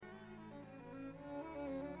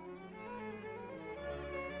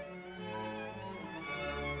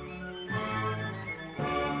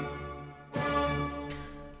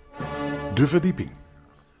De verdieping.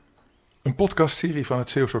 Een podcastserie van het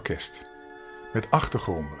Zeeuws Orkest. Met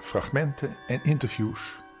achtergronden, fragmenten en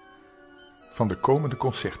interviews van de komende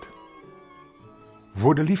concerten.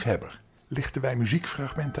 Voor de liefhebber lichten wij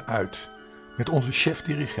muziekfragmenten uit met onze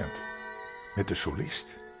chef-dirigent, met de solist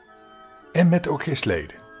en met de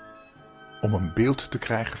orkestleden. Om een beeld te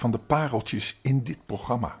krijgen van de pareltjes in dit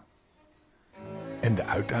programma. En de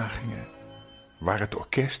uitdagingen waar het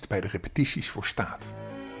orkest bij de repetities voor staat.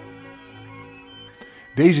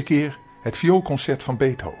 Deze keer het vioolconcert van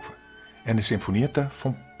Beethoven en de Simfonietta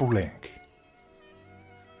van Poulenc.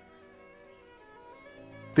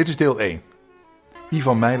 Dit is deel 1.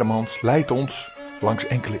 Ivan Meylemans leidt ons langs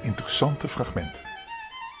enkele interessante fragmenten.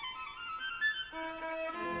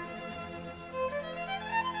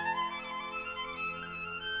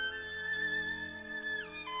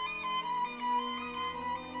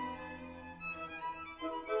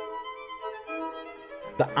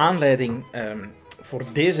 De aanleiding voor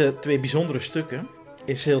deze twee bijzondere stukken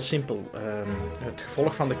is heel simpel. Het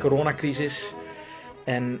gevolg van de coronacrisis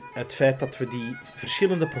en het feit dat we die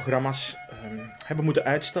verschillende programma's hebben moeten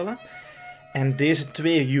uitstellen. En deze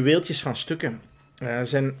twee juweeltjes van stukken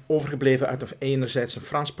zijn overgebleven uit enerzijds een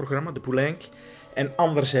Frans programma, de Poulenc, en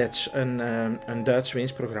anderzijds een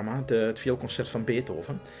Duits-Weens programma, het vioolconcert van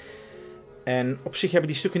Beethoven. En op zich hebben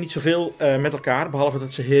die stukken niet zoveel met elkaar, behalve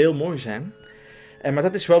dat ze heel mooi zijn. Maar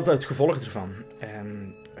dat is wel het gevolg ervan.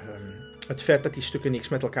 Het feit dat die stukken niks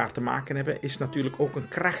met elkaar te maken hebben, is natuurlijk ook een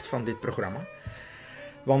kracht van dit programma.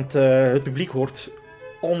 Want het publiek hoort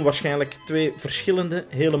onwaarschijnlijk twee verschillende,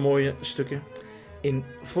 hele mooie stukken in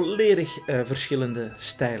volledig verschillende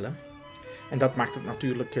stijlen. En dat maakt het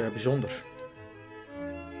natuurlijk bijzonder.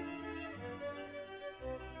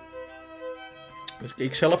 Dus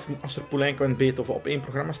ik zelf, als er Poulenc en Beethoven op één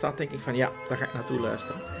programma staat, denk ik van ja, daar ga ik naartoe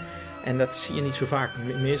luisteren. En dat zie je niet zo vaak.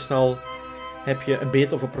 Meestal heb je een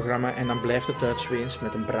Beethoven-programma en dan blijft het Duits-Weens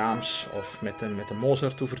met een Brahms of met een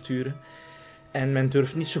Mozart-ouverture. En men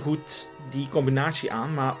durft niet zo goed die combinatie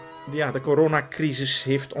aan. Maar ja, de coronacrisis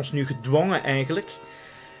heeft ons nu gedwongen eigenlijk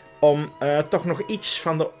om toch nog iets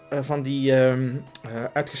van die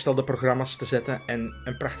uitgestelde programma's te zetten en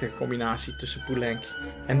een prachtige combinatie tussen Poulenc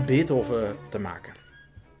en Beethoven te maken.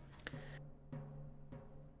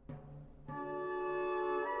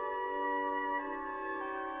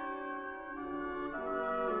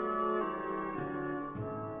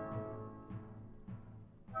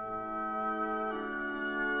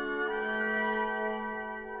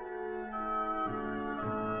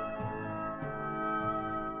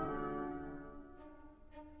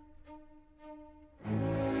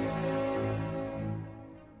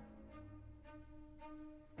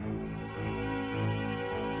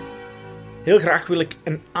 Heel graag wil ik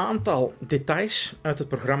een aantal details uit het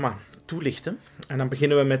programma toelichten. En dan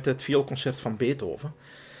beginnen we met het vioolconcert van Beethoven.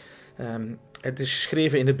 Het is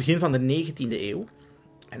geschreven in het begin van de 19e eeuw.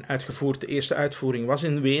 En uitgevoerd, de eerste uitvoering was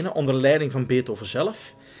in Wenen onder leiding van Beethoven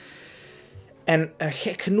zelf. En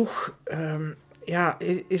gek genoeg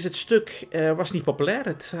is het stuk was niet populair.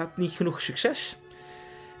 Het had niet genoeg succes.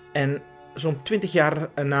 En zo'n 20 jaar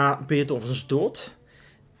na Beethovens dood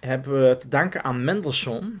hebben we te danken aan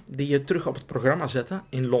Mendelssohn, die het terug op het programma zette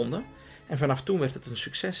in Londen. En vanaf toen werd het een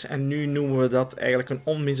succes. En nu noemen we dat eigenlijk een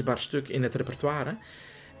onmisbaar stuk in het repertoire.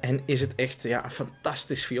 En is het echt een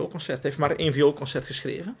fantastisch vioolconcert. Hij heeft maar 1 vioolconcert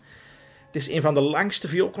geschreven. Het is een van de langste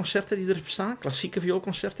vioolconcerten die er bestaan. Klassieke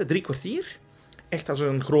vioolconcerten, 3 kwartier. Echt als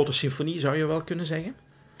een grote symfonie zou je wel kunnen zeggen.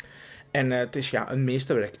 En het is een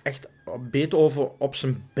meesterwerk. Echt Beethoven op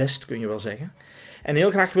zijn best kun je wel zeggen. En heel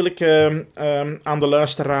graag wil ik aan de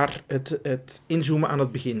luisteraar het inzoomen aan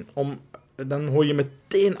het begin. Dan hoor je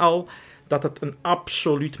meteen al dat het een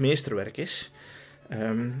absoluut meesterwerk is.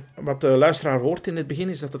 Wat de luisteraar hoort in het begin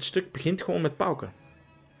is dat het stuk begint gewoon met pauken.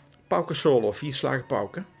 Pauken solo, 4 slagen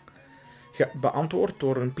pauken. Beantwoord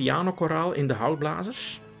door een pianokoraal in de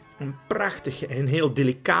houtblazers. Een prachtig en heel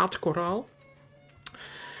delicaat koraal.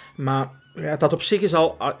 Maar dat op zich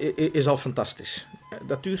is al fantastisch.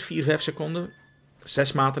 Dat duurt 4-5 seconden.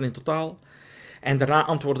 6 maten in totaal. En daarna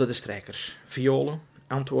antwoorden de strijkers. Violen,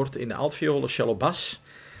 antwoord in de altviolen, cello, bas.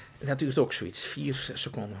 En dat duurt ook zoiets, 4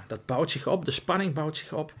 seconden. Dat bouwt zich op, de spanning bouwt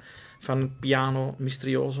zich op van het piano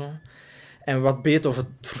misterioso. En wat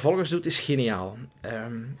Beethoven vervolgens doet is geniaal.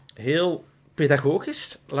 Heel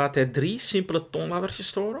pedagogisch laat hij 3 simpele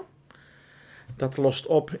toonladdertjes horen. Dat lost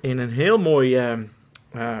op in een heel mooi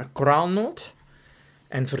koraalnoot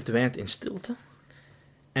en verdwijnt in stilte.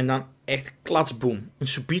 En dan echt klatsboom. Een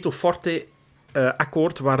subito forte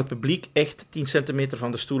akkoord waar het publiek echt 10 centimeter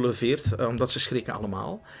van de stoelen veert, omdat ze schrikken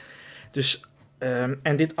allemaal. Dus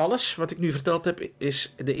En dit alles, wat ik nu verteld heb,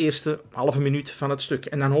 is de eerste halve minuut van het stuk.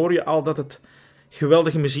 En dan hoor je al dat het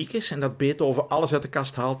geweldige muziek is en dat Beethoven alles uit de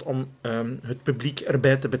kast haalt om het publiek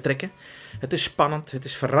erbij te betrekken. Het is spannend, het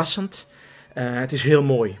is verrassend, het is heel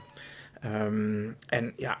mooi.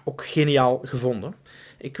 En ja, ook geniaal gevonden.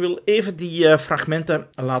 Ik wil even die fragmenten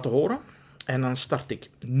laten horen en dan start ik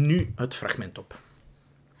nu het fragment op.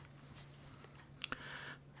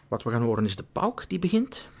 Wat we gaan horen is de pauk die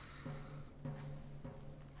begint.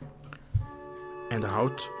 En de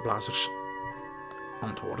houtblazers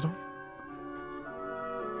antwoorden.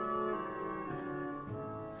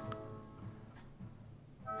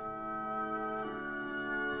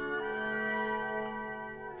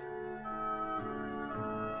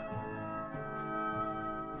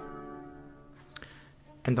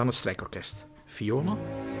 En dan het strijkorkest. Violen,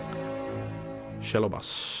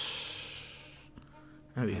 cellobas.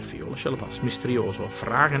 En weer violen, cellobas. Mysterioso,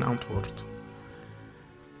 vraag en antwoord.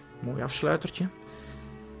 Mooi afsluitertje.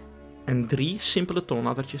 En 3 simpele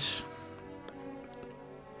toonladdertjes.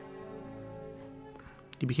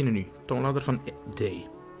 Die beginnen nu. Toonladder van D.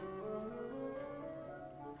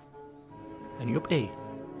 En nu op E.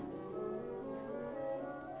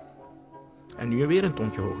 En nu weer een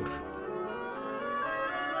toontje hoger.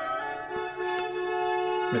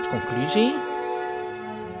 Met conclusie.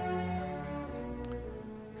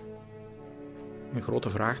 Met grote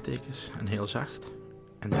vraagtekens en heel zacht.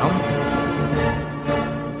 En dan.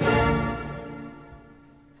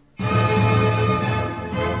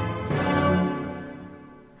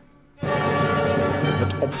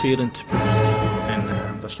 Het opvelend publiek. En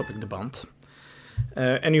dan stop ik de band.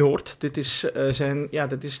 En u hoort, dit is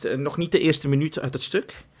nog niet de eerste minuut uit het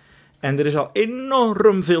stuk. En er is al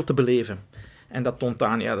enorm veel te beleven. En dat toont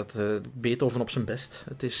aan, dat Beethoven op zijn best.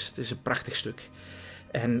 Het is een prachtig stuk.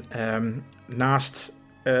 En naast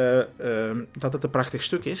dat het een prachtig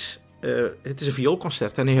stuk is, het is een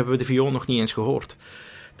vioolconcert. En nu hebben we de viool nog niet eens gehoord.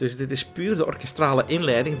 Dus dit is puur de orkestrale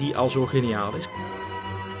inleiding die al zo geniaal is.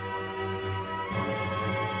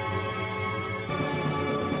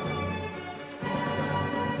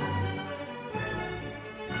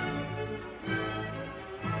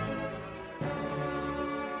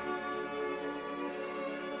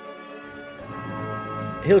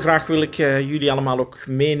 Heel graag wil ik jullie allemaal ook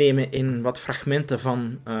meenemen in wat fragmenten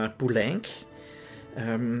van Poulenc.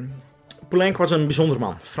 Poulenc was een bijzonder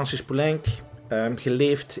man. Francis Poulenc,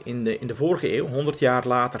 geleefd in de vorige eeuw, 100 jaar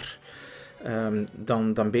later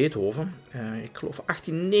dan Beethoven. Ik geloof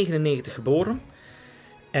 1899 geboren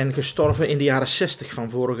en gestorven in de jaren 60 van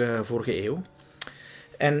vorige eeuw.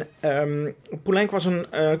 En Poulenc was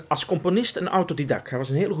als componist een autodidact. Hij was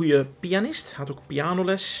een hele goede pianist, had ook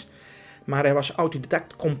pianoles. Maar hij was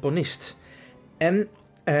autodidact componist. En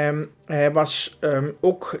hij was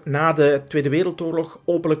ook na de Tweede Wereldoorlog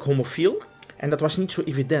openlijk homofiel. En dat was niet zo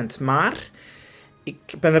evident. Maar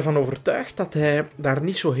ik ben ervan overtuigd dat hij daar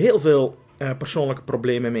niet zo heel veel persoonlijke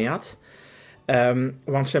problemen mee had.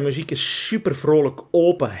 Want zijn muziek is super vrolijk,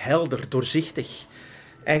 open, helder, doorzichtig.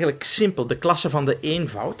 Eigenlijk simpel, de klasse van de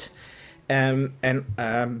eenvoud. En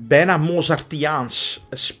bijna Mozartiaans,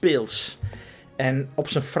 speels. En op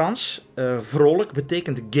zijn Frans, vrolijk,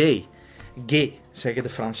 betekent gay. Gay, zeggen de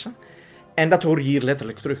Fransen. En dat hoor je hier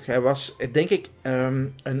letterlijk terug. Hij was, denk ik,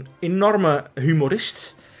 een enorme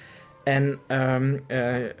humorist. En een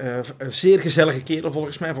zeer gezellige kerel,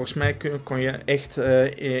 volgens mij. Volgens mij kon je echt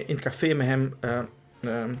in het café met hem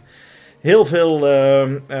heel veel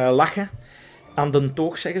lachen. Aan den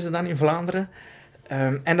toog, zeggen ze dan in Vlaanderen.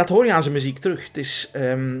 En dat hoor je aan zijn muziek terug. Het is...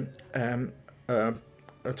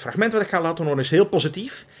 Het fragment wat ik ga laten horen is heel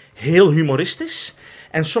positief, heel humoristisch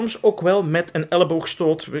en soms ook wel met een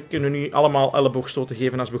elleboogstoot. We kunnen nu allemaal elleboogstoten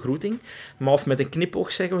geven als begroeting, maar of met een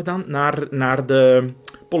knipoog zeggen we dan, naar de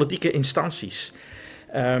politieke instanties.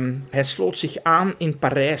 Hij sloot zich aan in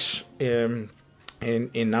Parijs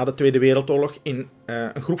na de Tweede Wereldoorlog in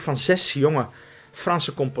een groep van 6 jonge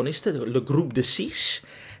Franse componisten, Le Groupe de Six,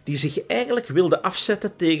 die zich eigenlijk wilden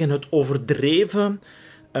afzetten tegen het overdreven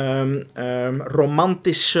de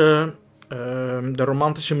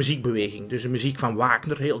romantische muziekbeweging. Dus de muziek van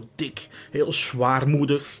Wagner, heel dik, heel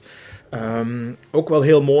zwaarmoedig. Ook wel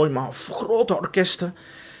heel mooi, maar grote orkesten.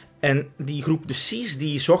 En die groep de Six,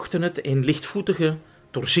 die zochten het in lichtvoetige,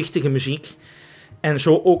 doorzichtige muziek. En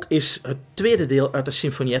zo ook is het tweede deel uit de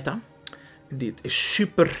Simfonietta. Dit is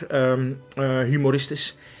super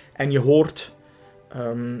humoristisch. En je hoort...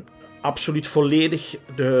 absoluut volledig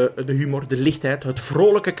de humor, de lichtheid, het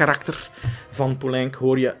vrolijke karakter van Poulenc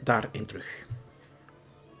hoor je daarin terug.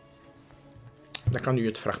 Dan kan nu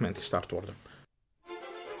het fragment gestart worden.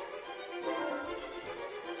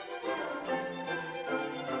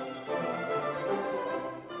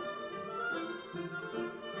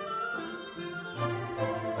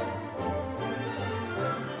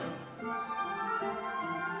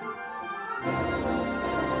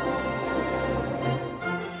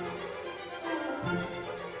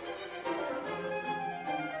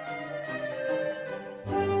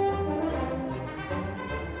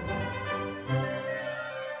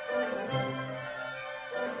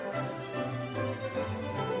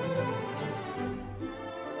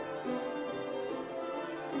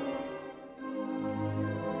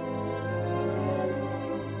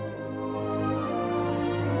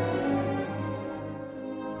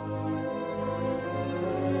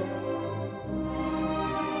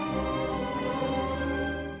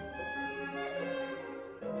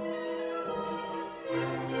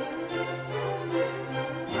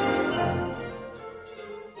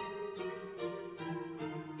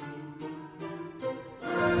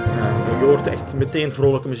 hoort echt meteen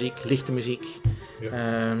vrolijke muziek, lichte muziek. Ja.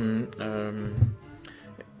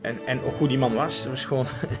 En ook hoe die man was. Het was gewoon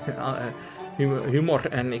humor.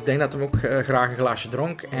 En ik denk dat hij ook graag een glaasje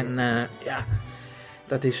dronk. En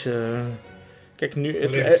dat is... Kijk, nu...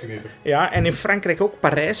 en in Frankrijk ook,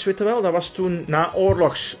 Parijs, weet je wel. Dat was toen na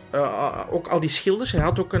oorlogs ook al die schilders. Hij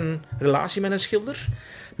had ook een relatie met een schilder.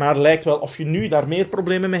 Maar het lijkt wel of je nu daar meer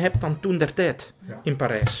problemen mee hebt dan toen der tijd in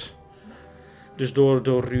Parijs. Dus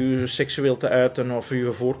door je seksueel te uiten of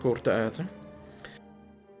je voorkeur te uiten.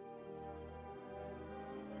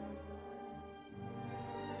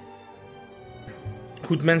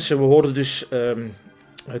 Goed mensen, we hoorden dus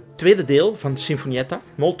het tweede deel van de Simfonietta,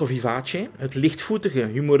 Molto Vivace. Het lichtvoetige,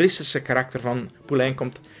 humoristische karakter van Poulenc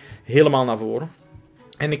komt helemaal naar voren.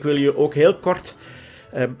 En ik wil je ook heel kort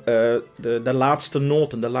de laatste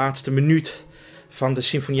noten, de laatste minuut van de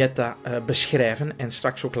Simfonietta beschrijven en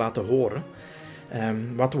straks ook laten horen.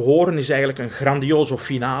 Wat we horen is eigenlijk een grandioso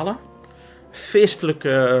finale,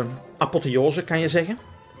 feestelijke apotheose kan je zeggen.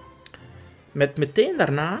 Met meteen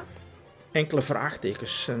daarna enkele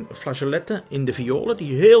vraagtekens en flageoletten in de violen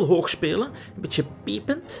die heel hoog spelen, een beetje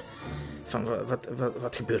piepend. Van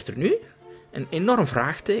wat gebeurt er nu? Een enorm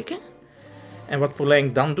vraagteken. En wat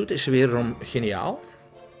Poulenc dan doet is wederom geniaal.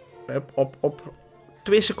 Op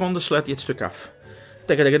 2 seconden sluit hij het stuk af.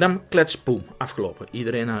 Tegadam, klets, boem, afgelopen.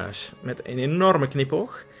 Iedereen naar huis. Met een enorme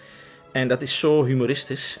knipoog. En dat is zo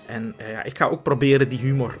humoristisch. En ik ga ook proberen die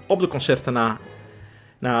humor op de concerten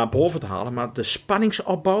naar boven te halen. Maar de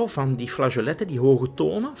spanningsopbouw van die flageoletten, die hoge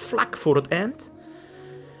tonen, vlak voor het eind.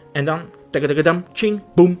 En dan, tegadam, ching,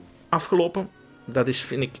 boem, afgelopen. Dat is,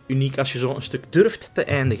 vind ik, uniek als je zo een stuk durft te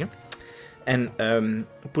eindigen. En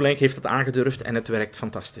Poulenc heeft het aangedurfd en het werkt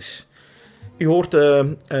fantastisch. U hoort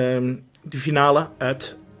de finale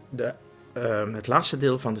uit het laatste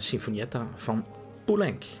deel van de Simfonietta van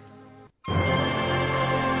Poulenc.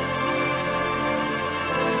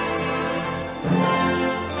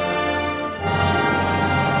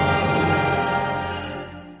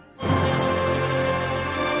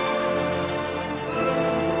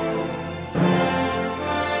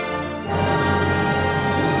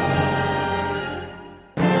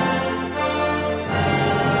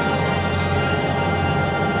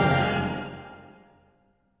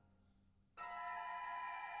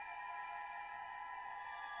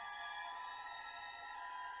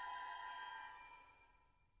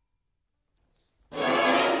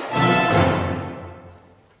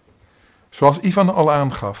 Zoals Ivan al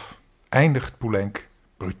aangaf, eindigt Poulenc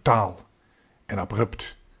brutaal en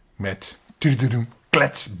abrupt met tududum,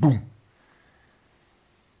 klets, boem.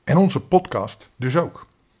 En onze podcast dus ook.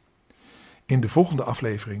 In de volgende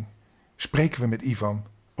aflevering spreken we met Ivan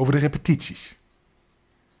over de repetities.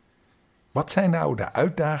 Wat zijn nou de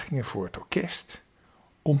uitdagingen voor het orkest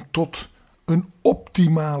om tot een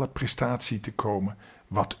optimale prestatie te komen,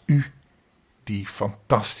 wat u die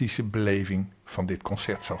fantastische beleving van dit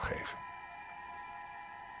concert zal geven?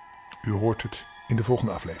 U hoort het in de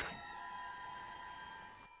volgende aflevering.